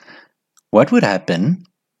What would happen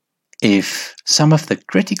if some of the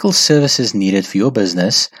critical services needed for your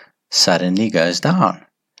business suddenly goes down?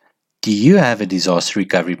 Do you have a disaster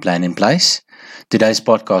recovery plan in place? Today's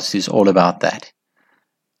podcast is all about that.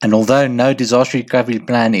 And although no disaster recovery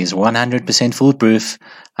plan is 100% foolproof,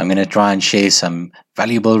 I'm going to try and share some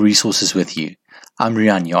valuable resources with you. I'm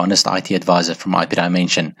Rian, your honest IT advisor from IP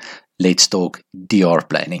Dimension. Let's talk DR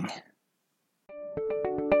planning.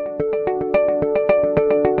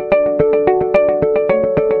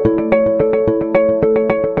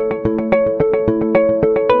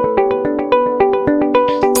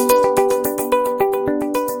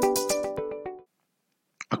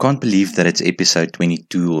 I can't believe that it's episode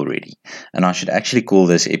 22 already, and I should actually call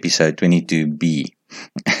this episode 22B.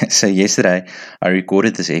 So yesterday I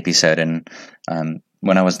recorded this episode, and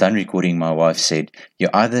when I was done recording, my wife said,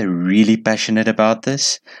 "You're either really passionate about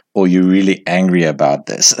this or you're really angry about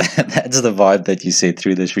this." That's the vibe that you said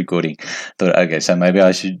through this recording. I thought, okay, so maybe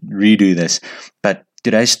I should redo this. But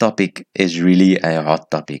today's topic is really a hot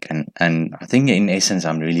topic, and I think in essence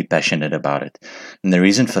I'm really passionate about it. And the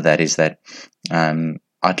reason for that is that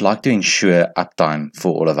I'd like to ensure uptime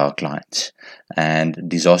for all of our clients, and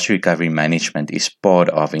disaster recovery management is part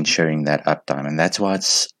of ensuring that uptime, and that's why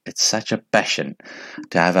it's such a passion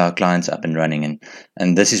to have our clients up and running.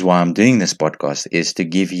 And this is why I'm doing this podcast, is to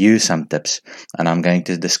give you some tips, and I'm going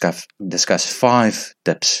to discuss 5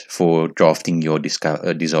 tips for drafting your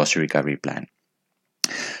disaster recovery plan.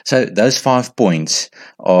 So those 5 points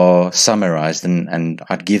are summarized, and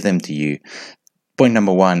I'd give them to you. Point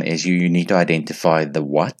number 1 is you need to identify the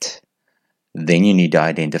what. Then you need to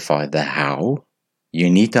identify the how.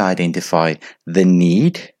 You need to identify the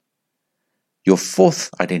need. Your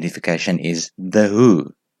 4th identification is the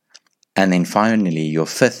who. And then finally, your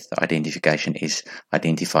 5th identification is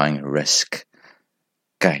identifying risk.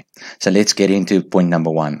 Okay, so let's get into point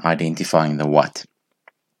number 1, identifying the what.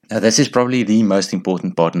 Now, this is probably the most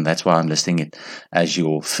important part, and that's why I'm listing it as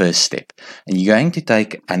your first step. And you're going to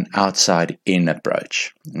take an outside-in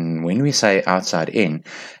approach. And when we say outside-in,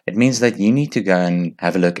 it means that you need to go and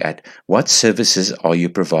have a look at what services are you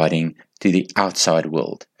providing to the outside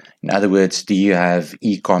world. In other words, do you have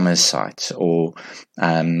e-commerce sites or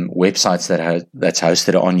websites that's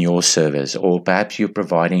hosted on your servers, or perhaps you're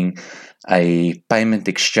providing a payment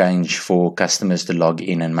exchange for customers to log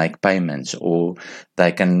in and make payments, or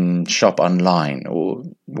they can shop online, or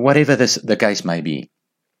whatever the case may be.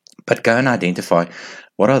 But go and identify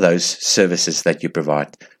what are those services that you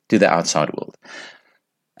provide to the outside world.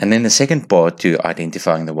 And then the second part to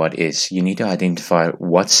identifying the what is, you need to identify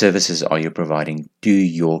what services are you providing to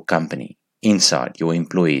your company, inside, your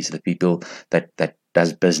employees, the people that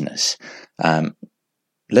does business.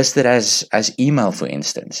 List it as email, for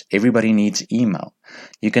instance. Everybody needs email.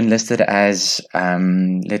 You can list it as,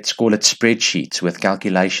 let's call it spreadsheets with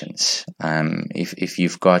calculations. If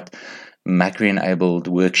you've got Macro-enabled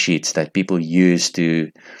worksheets that people use to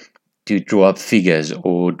draw up figures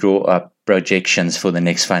or draw up projections for the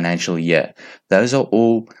next financial year, those are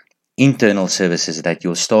all internal services that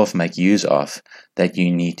your staff make use of that you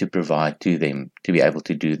need to provide to them to be able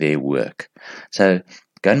to do their work. So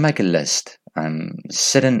go and make a list.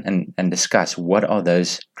 Sit and discuss what are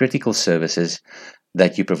those critical services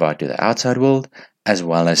that you provide to the outside world as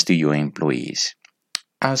well as to your employees.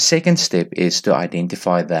 Our second step is to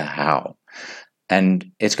identify the how.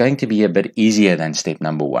 And it's going to be a bit easier than step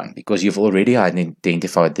number 1 because you've already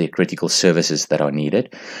identified the critical services that are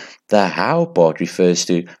needed. The how part refers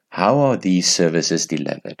to how are these services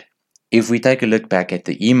delivered. If we take a look back at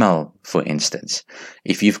the email, for instance,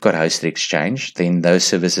 if you've got Hosted Exchange, then those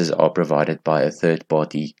services are provided by a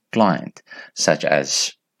third-party client, such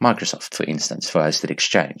as Microsoft, for instance, for Hosted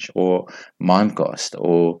Exchange, or Mimecast,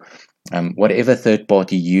 or whatever third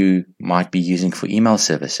party you might be using for email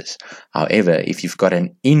services. However, if you've got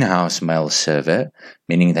an in-house mail server,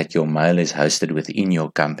 meaning that your mail is hosted within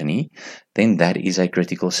your company, then that is a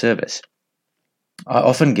critical service. I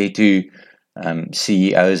often get to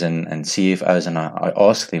CEOs and CFOs, and I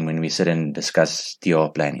ask them when we sit and discuss DR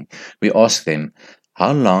planning, we ask them,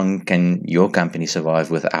 how long can your company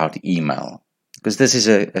survive without email? Because this is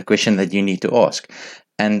a question that you need to ask.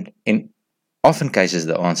 And in often cases,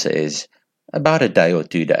 the answer is about a day or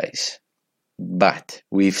 2 days. But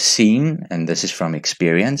we've seen, and this is from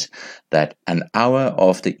experience, that an hour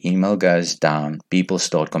after email goes down, people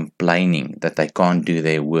start complaining that they can't do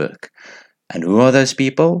their work. And who are those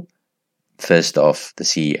people? First off, the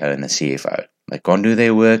CEO and the CFO. They can't do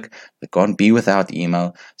their work. They can't be without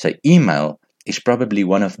email. So email is probably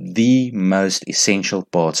one of the most essential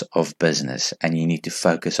parts of business, and you need to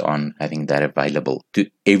focus on having that available to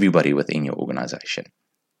everybody within your organization.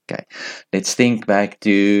 Okay, let's think back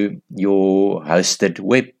to your hosted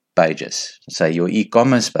web pages, say your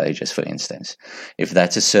e-commerce pages, for instance. If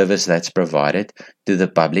that's a service that's provided to the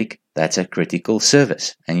public, that's a critical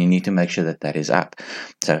service, and you need to make sure that that is up.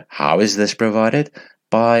 So how is this provided?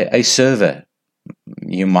 By a server.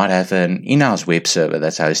 You might have an in-house web server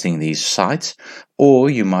that's hosting these sites, or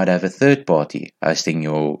you might have a third party hosting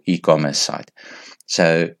your e-commerce site.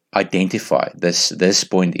 So identify this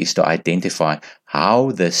point is to identify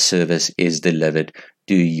how this service is delivered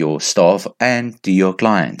to your staff and to your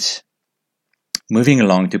clients. Moving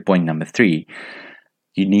along to point number 3,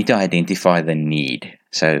 you need to identify the need.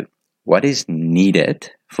 So what is needed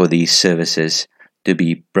for these services to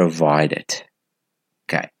be provided?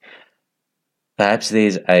 Okay. Perhaps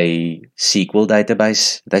there's a SQL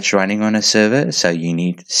database that's running on a server, so you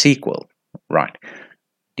need SQL, right?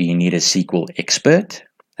 Do you need a SQL expert?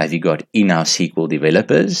 Have you got in-house SQL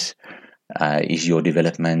developers? Is your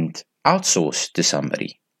development outsourced to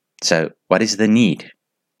somebody? So what is the need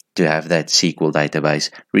to have that SQL database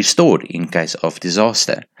restored in case of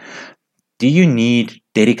disaster? Do you need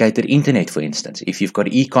dedicated internet, for instance? If you've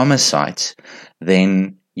got e-commerce sites,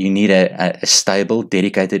 then you need a stable,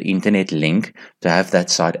 dedicated internet link to have that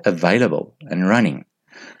site available and running.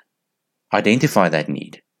 Identify that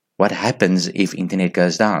need. What happens if internet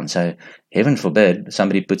goes down? So, heaven forbid,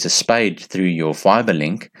 somebody puts a spade through your fiber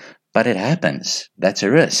link, but it happens. That's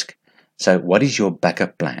a risk. So, what is your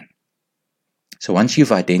backup plan? So, once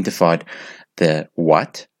you've identified the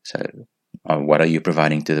what, so what are you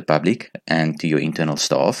providing to the public and to your internal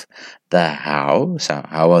staff, the how, so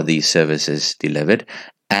how are these services delivered,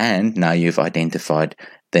 and now you've identified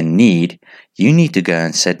the need, you need to go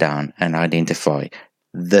and sit down and identify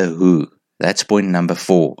the who. That's point number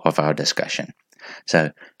 4 of our discussion. So,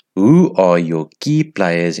 who are your key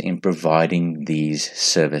players in providing these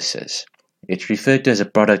services? It's referred to as a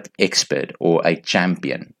product expert or a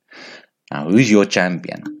champion. Now, who's your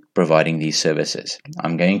champion providing these services?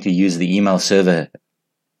 I'm going to use the email server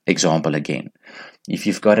example again. If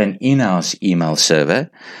you've got an in-house email server,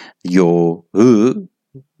 your who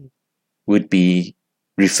would be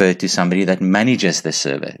referred to somebody that manages the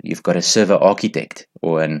server. You've got a server architect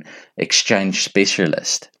or an exchange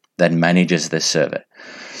specialist that manages the server.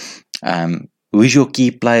 Who's your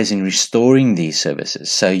key players in restoring these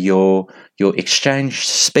services? So your exchange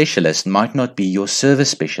specialist might not be your server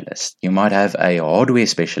specialist. You might have a hardware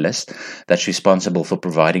specialist that's responsible for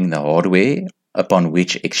providing the hardware upon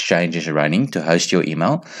which Exchange is running to host your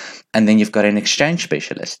email. And then you've got an Exchange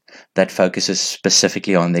specialist that focuses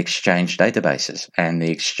specifically on the Exchange databases and the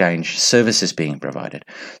Exchange services being provided.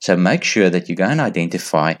 So make sure that you go and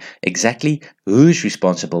identify exactly who's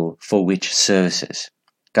responsible for which services.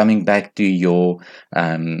 Coming back to your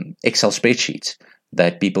Excel spreadsheets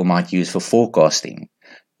that people might use for forecasting,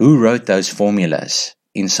 who wrote those formulas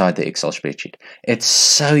inside the Excel spreadsheet? It's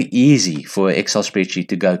so easy for an Excel spreadsheet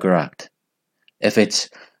to go corrupt. If it's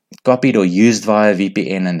copied or used via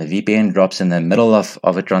VPN and the VPN drops in the middle of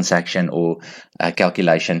a transaction or a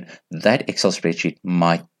calculation, that Excel spreadsheet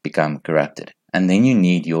might become corrupted. And then you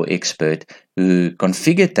need your expert who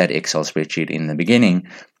configured that Excel spreadsheet in the beginning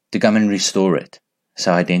to come and restore it.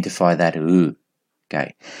 So identify that who.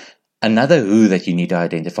 Okay. Another who that you need to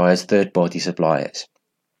identify is third-party suppliers.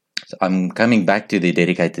 So I'm coming back to the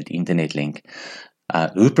dedicated internet link.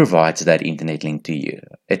 Who provides that internet link to you?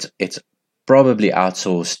 It's probably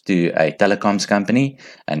outsourced to a telecoms company,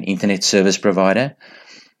 an internet service provider.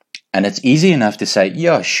 And it's easy enough to say,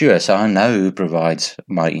 yeah, sure, so I know who provides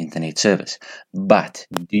my internet service. But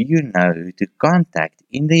do you know who to contact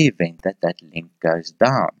in the event that that link goes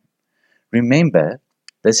down? Remember,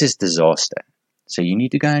 this is disaster. So you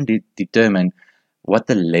need to go and determine what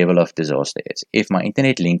the level of disaster is. If my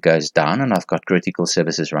internet link goes down and I've got critical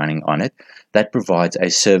services running on it that provides a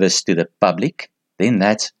service to the public, then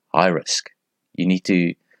that's high risk. You need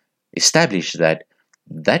to establish that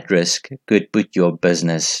that risk could put your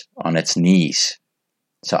business on its knees.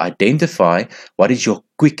 So identify what is your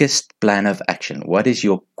quickest plan of action. What is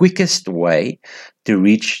your quickest way to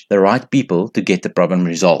reach the right people to get the problem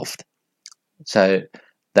resolved? So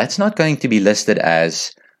that's not going to be listed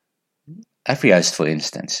as AfriHost, for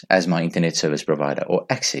instance, as my internet service provider, or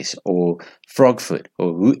Access, or Frogfoot,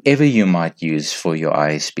 or whoever you might use for your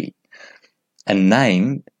ISP. A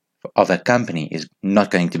name of a company is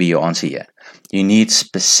not going to be your answer here. You need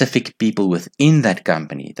specific people within that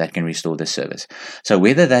company that can restore the service. So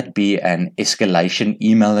whether that be an escalation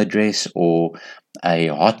email address or a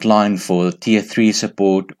hotline for tier 3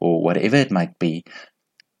 support or whatever it might be,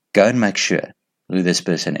 go and make sure who this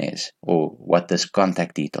person is or what this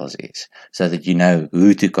contact details is so that you know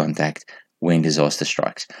who to contact when disaster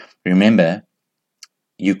strikes. Remember,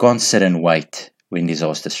 you can't sit and wait when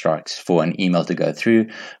disaster strikes for an email to go through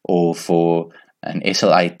or for an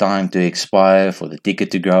SLA time to expire, for the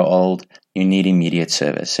ticket to grow old. You need immediate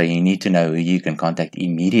service. So you need to know who you can contact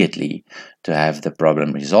immediately to have the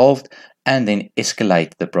problem resolved, and then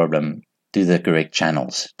escalate the problem to the correct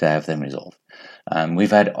channels to have them resolved.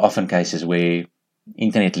 We've had often cases where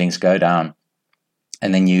internet links go down,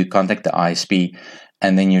 and then you contact the ISP,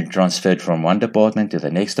 and then you're transferred from one department to the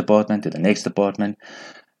next department to the next department.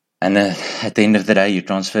 And at the end of the day, you're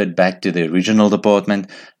transferred back to the original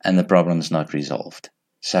department and the problem's not resolved.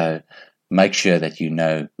 So make sure that you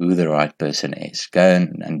know who the right person is. Go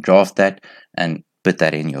and draft that and put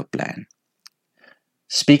that in your plan.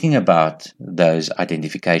 Speaking about those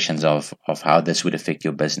identifications of how this would affect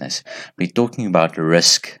your business, we're talking about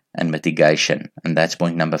risk and mitigation. And that's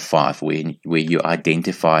point number 5, where you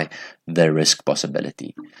identify the risk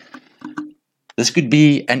possibility. This could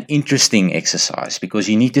be an interesting exercise because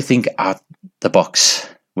you need to think out the box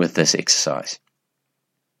with this exercise.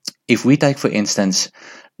 If we take, for instance,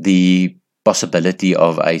 the possibility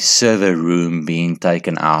of a server room being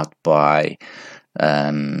taken out by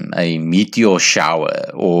a meteor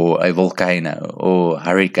shower or a volcano or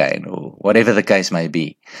hurricane or whatever the case may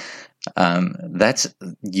be, that's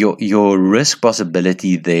your risk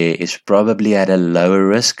possibility there is probably at a lower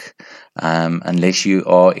risk, unless you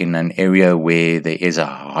are in an area where there is a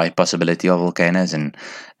high possibility of volcanoes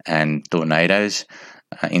and tornadoes.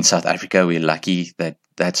 In South Africa, we're lucky that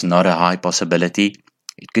that's not a high possibility.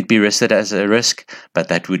 It could be listed as a risk, but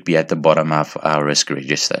that would be at the bottom of our risk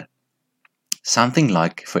register. Something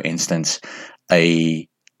like, for instance, a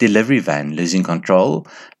delivery van losing control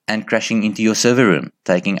and crashing into your server room,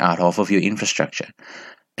 taking out half of your infrastructure.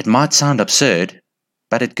 It might sound absurd,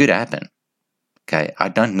 but it could happen. Okay, I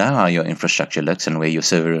don't know how your infrastructure looks and where your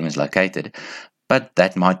server room is located, but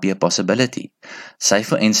that might be a possibility. Say,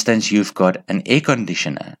 for instance, you've got an air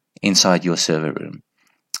conditioner inside your server room.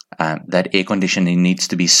 That air conditioning needs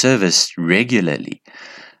to be serviced regularly.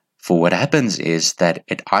 For what happens is that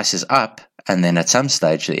it ices up, and then at some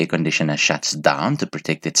stage the air conditioner shuts down to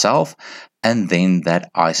protect itself, and then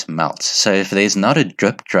that ice melts. So if there's not a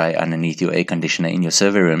drip tray underneath your air conditioner in your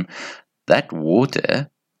server room, that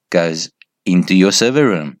water goes into your server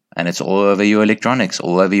room and it's all over your electronics,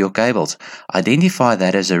 all over your cables. Identify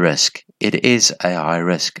that as a risk. It is a high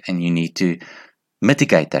risk and you need to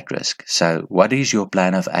mitigate that risk. So what is your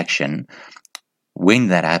plan of action when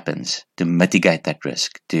that happens to mitigate that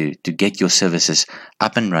risk, to get your services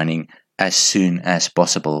up and running as soon as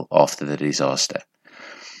possible after the disaster?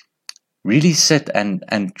 Really sit and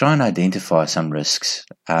try and identify some risks.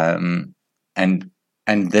 And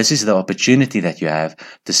this is the opportunity that you have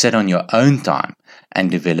to sit on your own time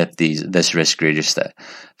and develop this risk register.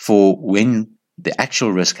 For when the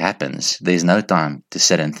actual risk happens, there's no time to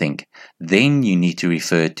sit and think. Then you need to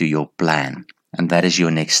refer to your plan. And that is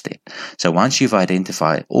your next step. So once you've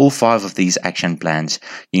identified all 5 of these action plans,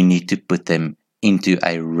 you need to put them into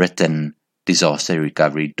a written disaster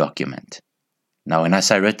recovery document. Now, when I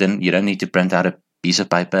say written, you don't need to print out a piece of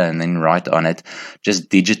paper and then write on it. Just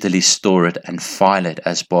digitally store it and file it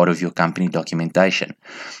as part of your company documentation.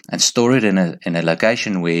 And store it in a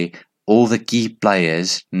location where all the key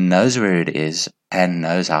players knows where it is and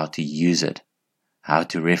knows how to use it, how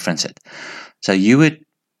to reference it. So you would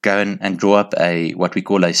go and draw up what we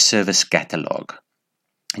call a service catalog.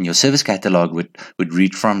 And your service catalog would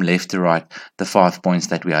read from left to right the 5 points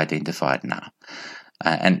that we identified now.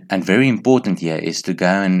 And very important here is to go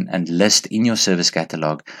and list in your service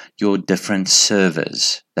catalog your different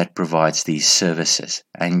servers that provides these services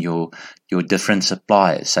and your different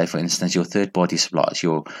suppliers. Say, for instance, your third-party suppliers,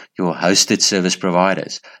 your hosted service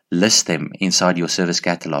providers. List them inside your service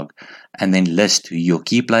catalog, and then list who your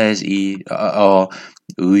key players are,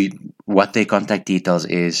 what their contact details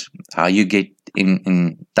is, how you get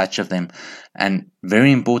in touch with them. And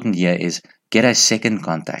very important here is get a second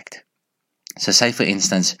contact. So say, for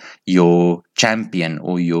instance, your champion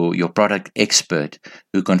or your product expert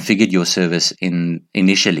who configured your service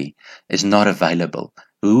initially is not available.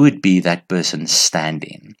 Who would be that person's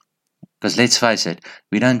stand-in? Because let's face it,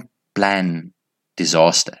 we don't plan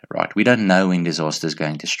disaster, right? We don't know when disaster is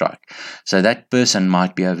going to strike. So that person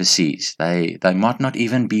might be overseas. They might not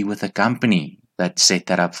even be with a company that set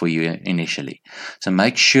that up for you initially. So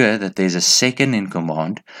make sure that there's a second in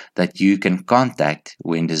command that you can contact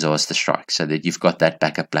when disaster strikes, so that you've got that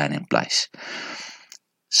backup plan in place.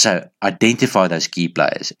 So identify those key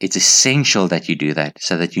players. It's essential that you do that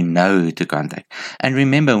so that you know who to contact. And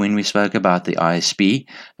remember when we spoke about the ISP,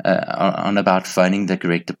 on about phoning the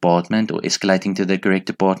correct department or escalating to the correct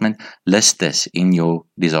department, list this in your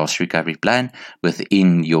disaster recovery plan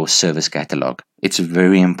within your service catalog. It's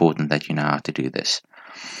very important that you know how to do this.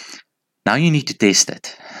 Now you need to test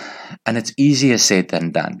it. And it's easier said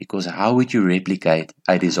than done, because how would you replicate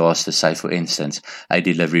a disaster, say for instance, a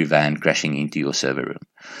delivery van crashing into your server room?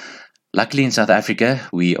 Luckily in South Africa,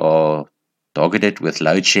 we are targeted with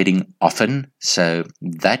load shedding often, so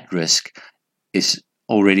that risk is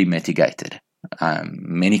already mitigated.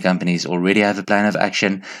 Many companies already have a plan of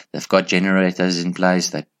action. They've got generators in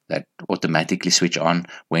place that automatically switch on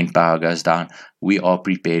when power goes down. We are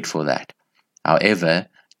prepared for that. However,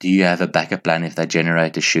 do you have a backup plan if that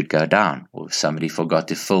generator should go down, or if somebody forgot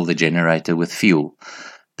to fill the generator with fuel?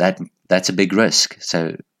 That's a big risk.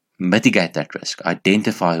 So mitigate that risk.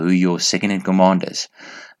 Identify who your second in command is.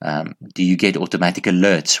 Do you get automatic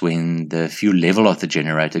alerts when the fuel level of the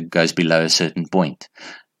generator goes below a certain point?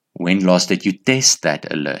 When last did you test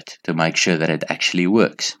that alert to make sure that it actually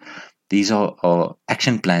works? These are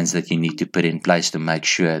action plans that you need to put in place to make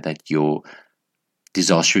sure that your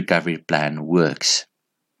disaster recovery plan works.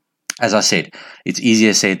 As I said, it's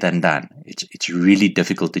easier said than done. It's really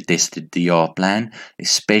difficult to test the DR plan,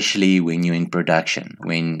 especially when you're in production,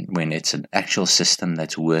 when it's an actual system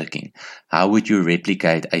that's working. How would you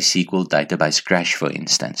replicate a SQL database crash, for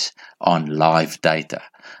instance, on live data?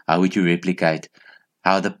 How would you replicate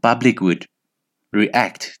how the public would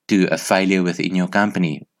react to a failure within your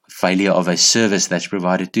company, failure of a service that's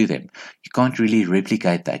provided to them? You can't really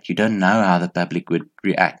replicate that. You don't know how the public would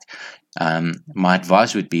react. My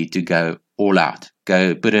advice would be to go all out.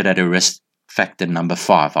 Go put it at a risk factor number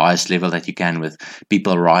 5, highest level that you can, with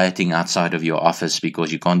people rioting outside of your office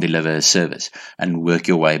because you can't deliver a service, and work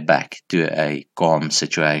your way back to a calm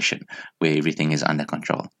situation where everything is under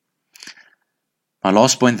control. My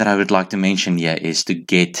last point that I would like to mention here is to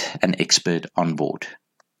get an expert on board.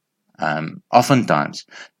 Oftentimes,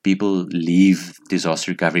 people leave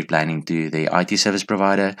disaster recovery planning to their IT service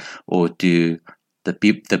provider or to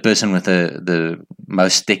the person with the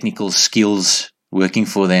most technical skills working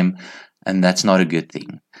for them, and that's not a good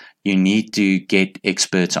thing. You need to get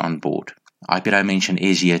experts on board. IP Dimension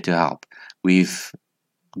is here to help. We've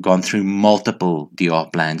gone through multiple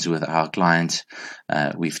DR plans with our clients.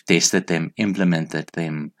 We've tested them, implemented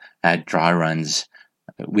them, had dry runs.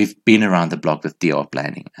 We've been around the block with DR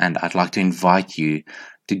planning, and I'd like to invite you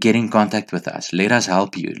to get in contact with us. Let us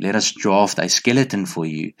help you. Let us draft a skeleton for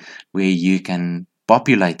you where you can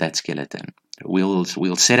populate that skeleton. We'll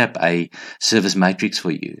set up a service matrix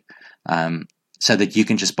for you, so that you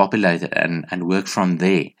can just populate it and work from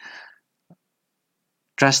there.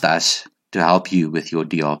 Trust us to help you with your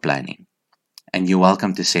DR planning. And you're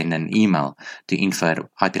welcome to send an email to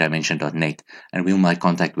info@ipdimension.net, and we'll make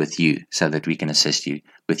contact with you so that we can assist you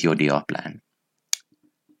with your DR plan.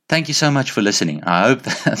 Thank you so much for listening. I hope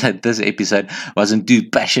that this episode wasn't too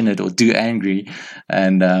passionate or too angry,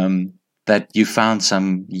 and that you found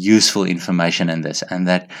some useful information in this, and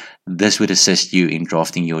that this would assist you in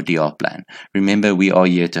drafting your DR plan. Remember, we are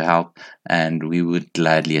here to help, and we would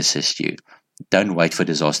gladly assist you. Don't wait for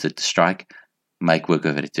disaster to strike. Make work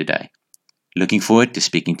of it today. Looking forward to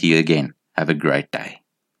speaking to you again. Have a great day.